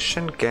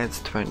plantation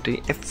gets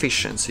 20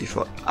 efficiency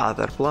for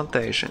other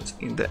plantations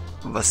in the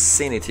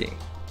vicinity.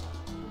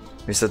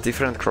 With the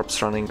different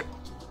crops running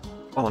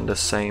on the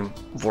same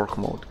work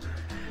mode.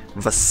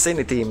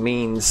 Vicinity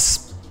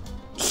means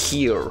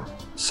here,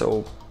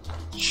 so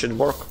it should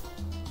work.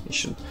 It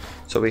should.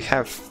 So we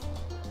have,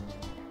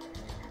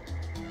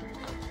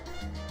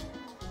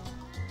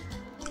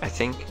 I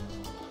think,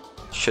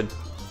 should.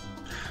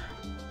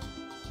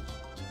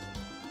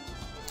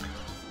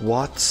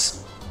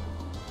 What's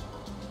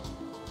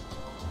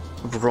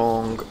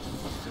wrong?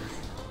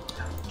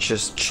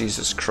 Just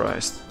Jesus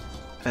Christ!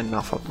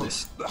 Enough of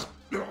this.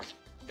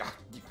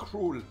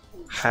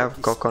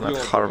 Have coconut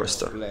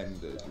harvester.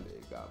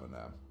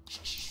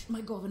 Shh,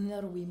 my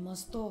governor, we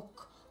must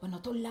talk, but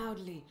not too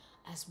loudly,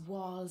 as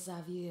walls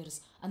have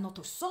ears, and not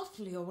too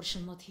softly, or we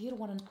shall not hear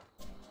one another.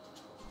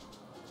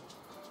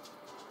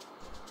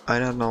 I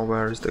don't know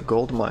where is the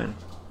gold mine.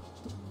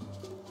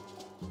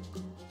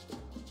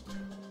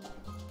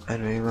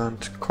 And we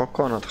want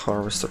coconut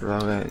harvester.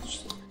 Okay.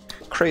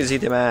 Crazy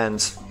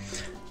demands.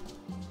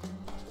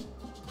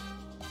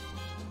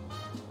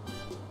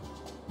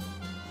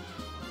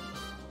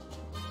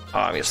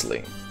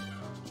 Obviously,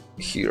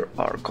 here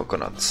are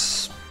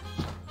coconuts.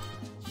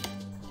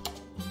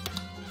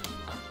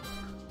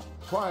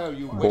 Why are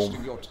you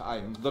wasting your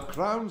time? The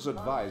Crown's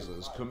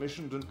advisors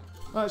commissioned an...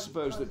 I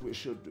suppose that we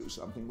should do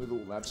something with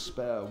all that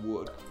spare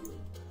wood.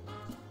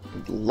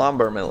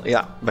 Lumber mill,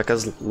 yeah,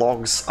 because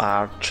logs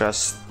are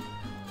just...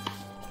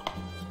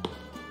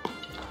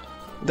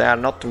 They are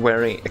not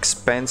very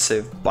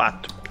expensive,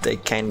 but they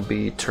can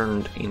be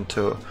turned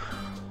into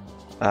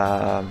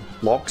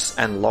logs,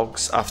 and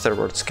logs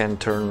afterwards can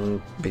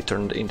be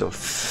turned into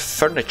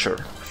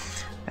furniture,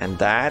 and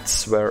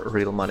that's where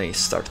real money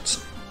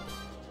starts.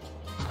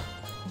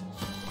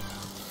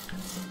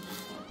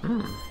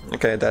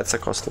 Okay, that's a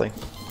costly.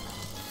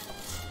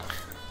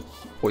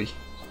 Oi.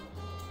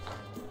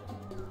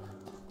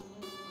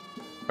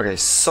 Okay,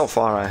 so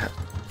far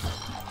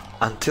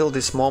until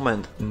this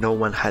moment no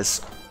one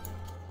has...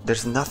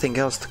 There's nothing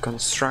else to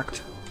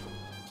construct.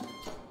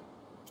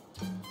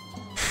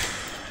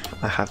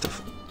 I have to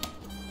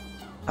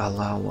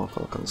allow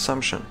local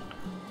consumption.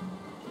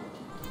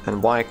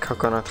 And why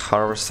coconut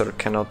harvester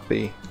cannot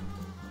be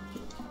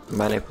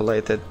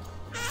manipulated?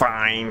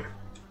 Fine.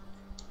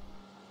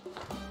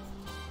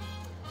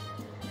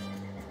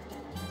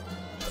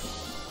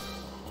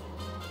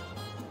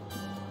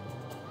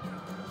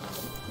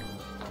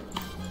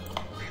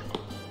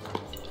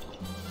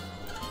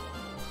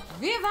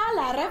 Viva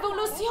la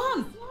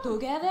revolution!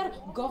 Together,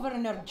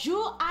 Governor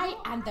Jew, I,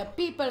 and the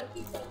people.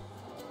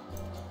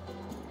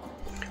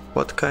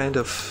 What kind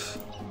of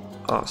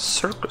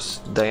circus?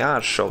 They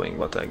are showing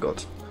what I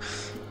got.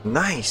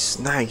 Nice,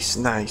 nice,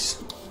 nice.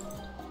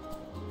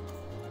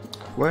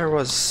 Where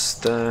was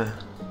the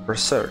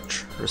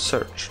research?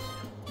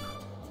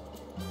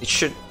 It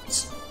should...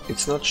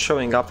 It's not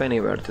showing up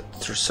anywhere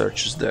that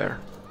research is there.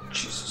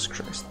 Jesus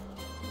Christ.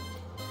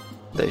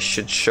 They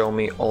should show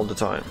me all the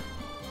time.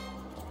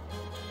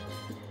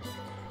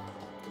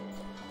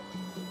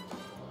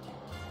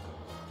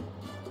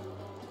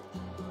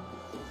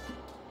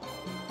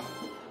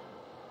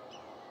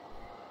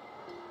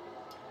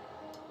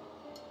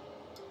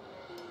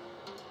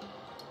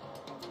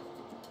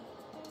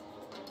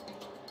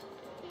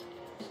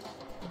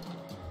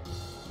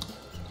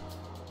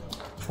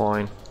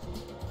 Fine.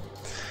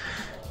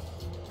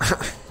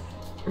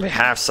 We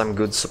have some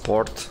good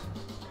support.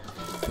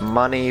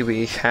 Money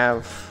we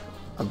have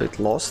a bit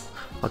lost.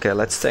 Okay,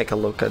 let's take a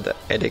look at the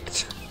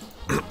edict.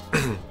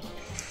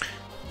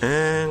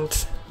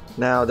 And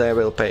now they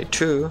will pay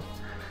 2,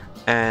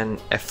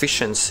 and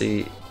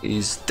efficiency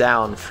is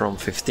down from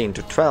 15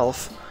 to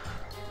 12.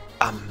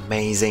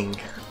 Amazing.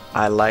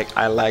 I like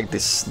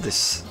this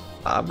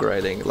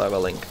upgrading,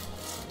 leveling.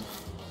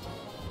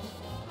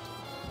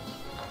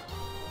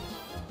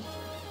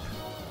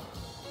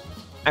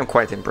 I'm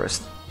quite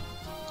impressed.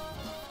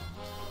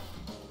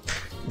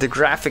 The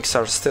graphics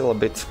are still a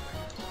bit...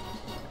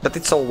 But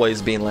it's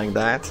always been like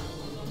that.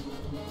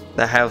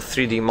 They have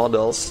 3D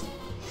models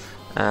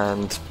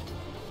and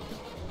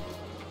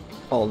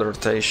all the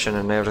rotation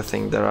and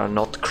everything. There are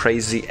not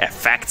crazy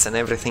effects and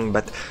everything,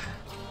 but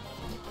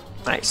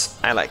nice.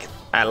 I like it.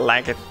 I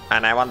like it,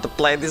 and I want to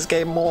play this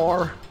game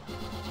more.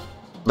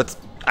 But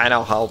I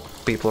know how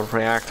people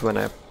react when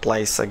I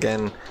place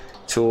again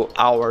 2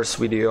 hours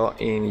video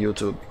in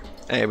YouTube.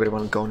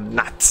 Everyone go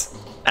nuts,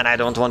 and I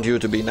don't want you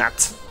to be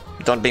nuts.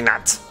 Don't be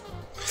nuts.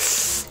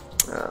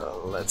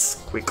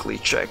 Let's quickly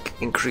check.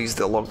 Increase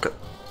the log.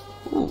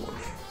 Ooh.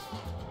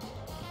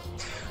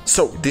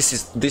 So this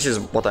is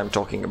what I'm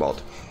talking about.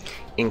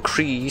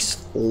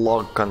 Increase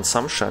log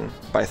consumption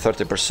by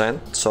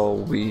 30%, so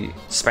we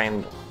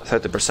spend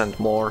 30%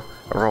 more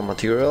raw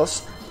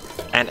materials,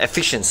 and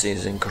efficiency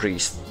is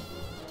increased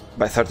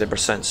by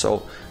 30%.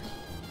 So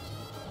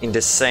in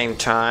the same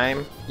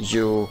time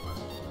you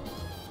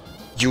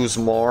use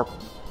more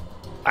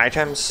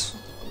items,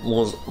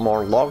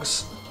 more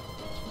logs,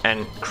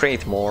 and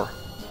create more.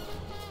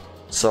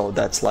 So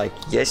that's like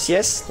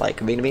yes, like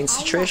win-win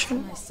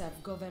situation. I myself,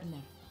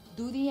 Governor.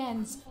 Do the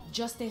ends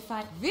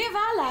justify? Viva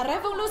la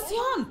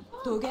revolution!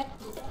 To get.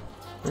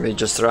 We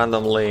just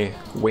randomly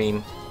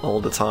win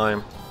all the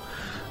time.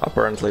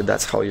 Apparently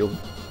that's how you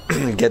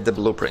get the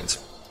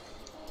blueprints.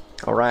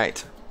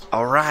 Alright,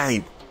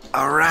 alright,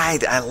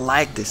 alright, I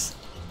like this.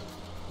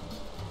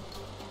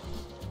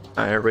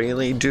 I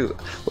really do.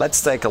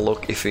 Let's take a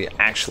look if we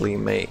actually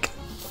make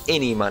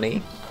any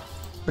money,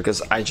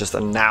 because I just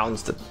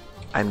announced that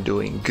I'm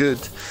doing good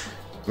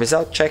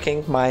without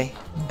checking my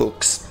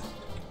books.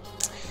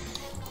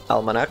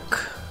 Almanac,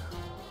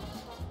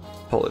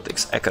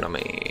 politics,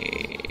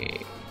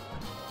 economy.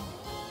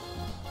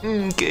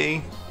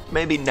 Okay,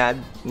 maybe not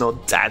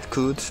that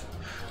good,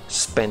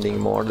 spending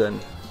more than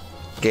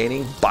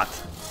gaining, but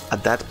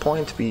at that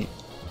point we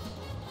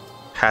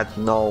had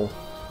no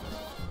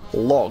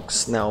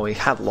logs. Now we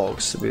have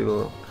logs. We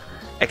will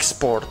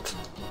export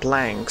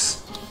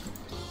planks,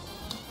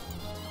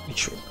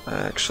 which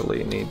I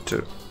actually need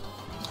to.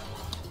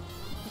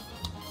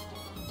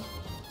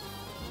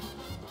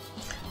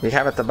 We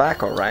have a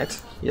tobacco, right?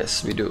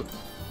 Yes, we do.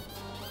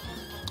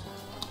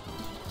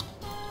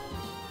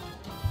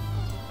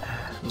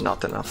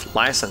 Not enough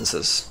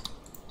licenses.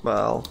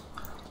 Well,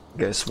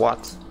 guess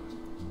what?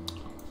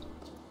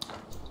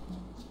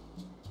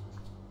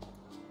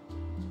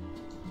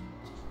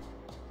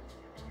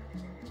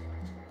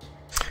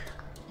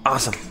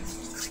 Awesome.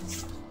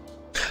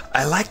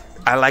 I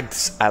like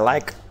this. I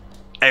like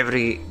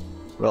every,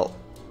 well,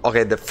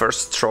 okay, the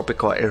first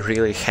Tropico I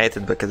really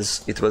hated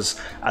because it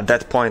was, at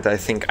that point I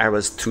think I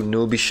was too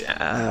noobish,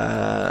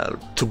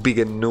 too big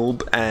a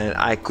noob, and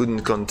I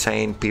couldn't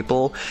contain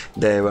people.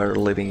 They were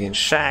living in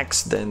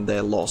shacks, then they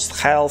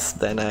lost health,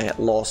 then I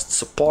lost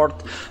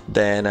support,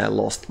 then I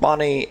lost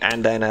money,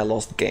 and then I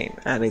lost game.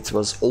 And it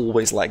was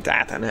always like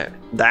that, and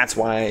that's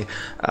why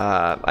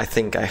I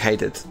think I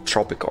hated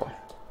Tropico.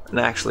 And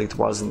actually it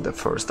wasn't the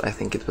first, I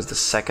think it was the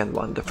second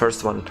one. The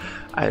first one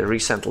I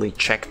recently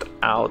checked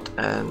out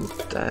and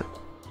that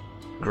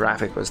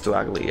graphic was too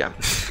ugly, yeah.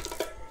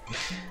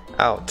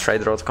 Oh,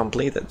 trade road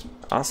completed,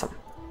 awesome.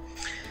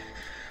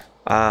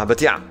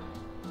 But yeah,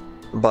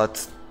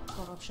 but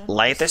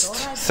latest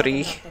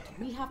 3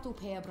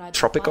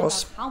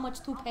 Tropicos,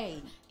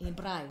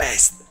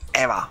 best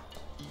ever.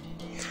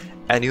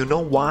 And you know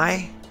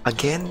why?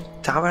 Again,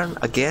 tavern,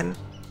 again?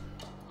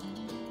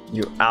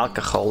 You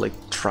alcoholic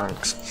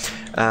trunks.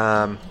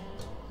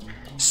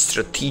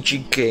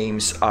 Strategic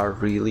games are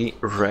really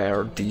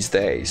rare these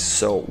days,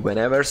 so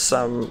whenever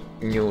some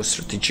new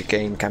strategic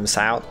game comes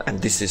out,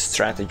 and this is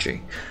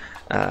strategy,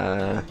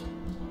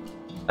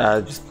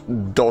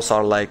 those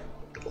are like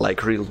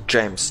real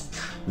gems.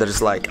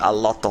 There's like a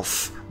lot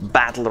of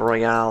battle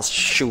royales,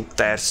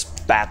 shooters,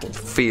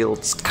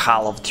 battlefields,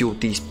 Call of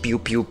Duties, pew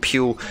pew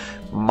pew,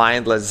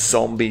 mindless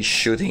zombie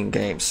shooting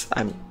games.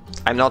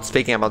 I'm not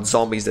speaking about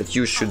zombies that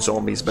you shoot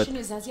zombies, but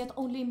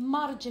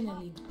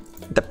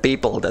the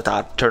people that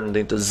are turned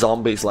into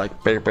zombies,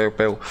 like pew pew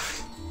pew.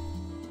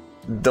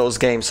 Those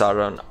games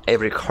are on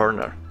every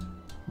corner.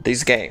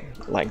 This game,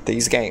 like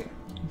this game,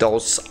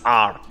 those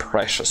are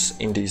precious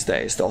in these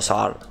days. Those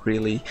are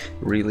really,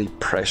 really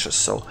precious.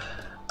 So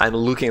I'm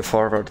looking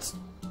forward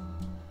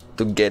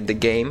to get the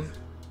game,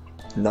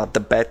 not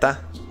the beta.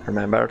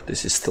 Remember,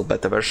 this is still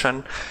beta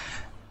version,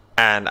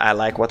 and I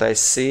like what I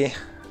see.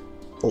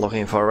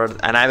 Looking forward,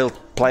 and I will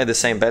play the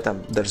same beta.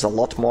 There's a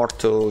lot more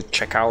to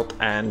check out,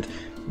 and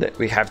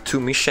we have 2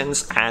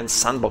 missions and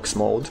sandbox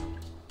mode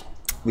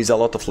with a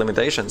lot of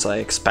limitations, I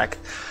expect,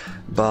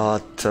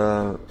 but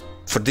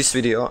for this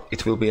video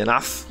it will be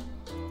enough,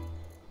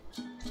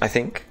 I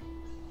think.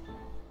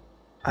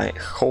 I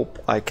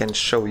hope I can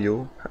show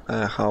you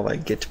how I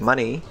get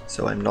money,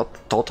 so I'm not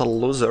a total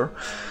loser,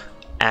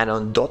 and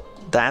on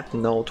that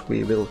note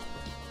we will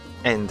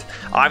end.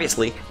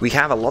 Obviously we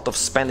have a lot of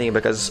spending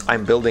because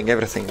I'm building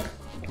everything.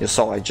 You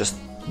saw I just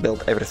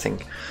built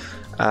everything,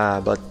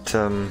 but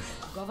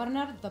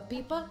Governor, the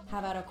people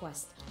have a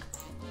request.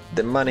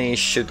 The money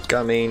should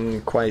come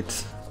in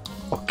quite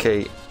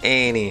okay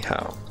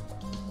anyhow.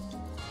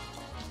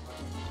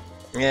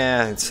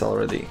 Yeah, it's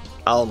already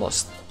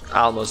almost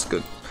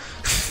good.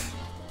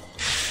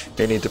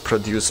 They need to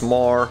produce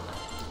more,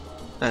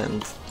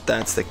 and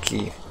that's the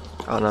key.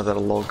 Another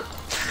log.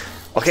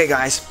 Okay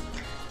guys,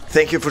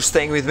 thank you for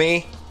staying with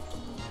me.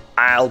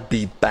 I'll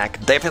be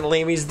back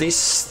definitely with this,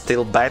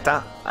 still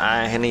beta.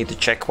 I need to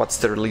check what's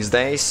the release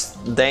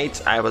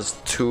date. I was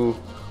too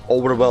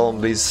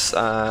overwhelmed with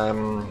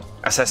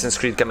Assassin's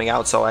Creed coming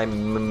out, so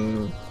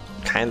I'm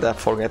kinda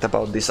forget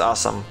about this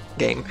awesome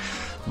game.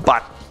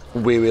 But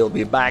we will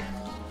be back.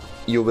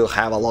 You will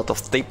have a lot of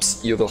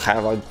tips, you will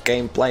have a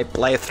gameplay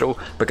playthrough,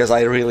 because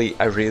I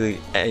really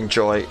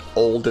enjoy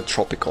all the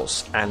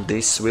Tropicals, and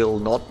this will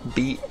not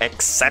be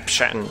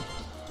exception.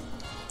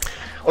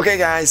 Okay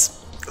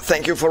guys,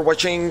 thank you for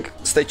watching,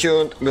 stay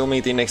tuned, we'll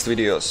meet in next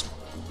videos.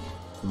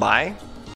 Bye.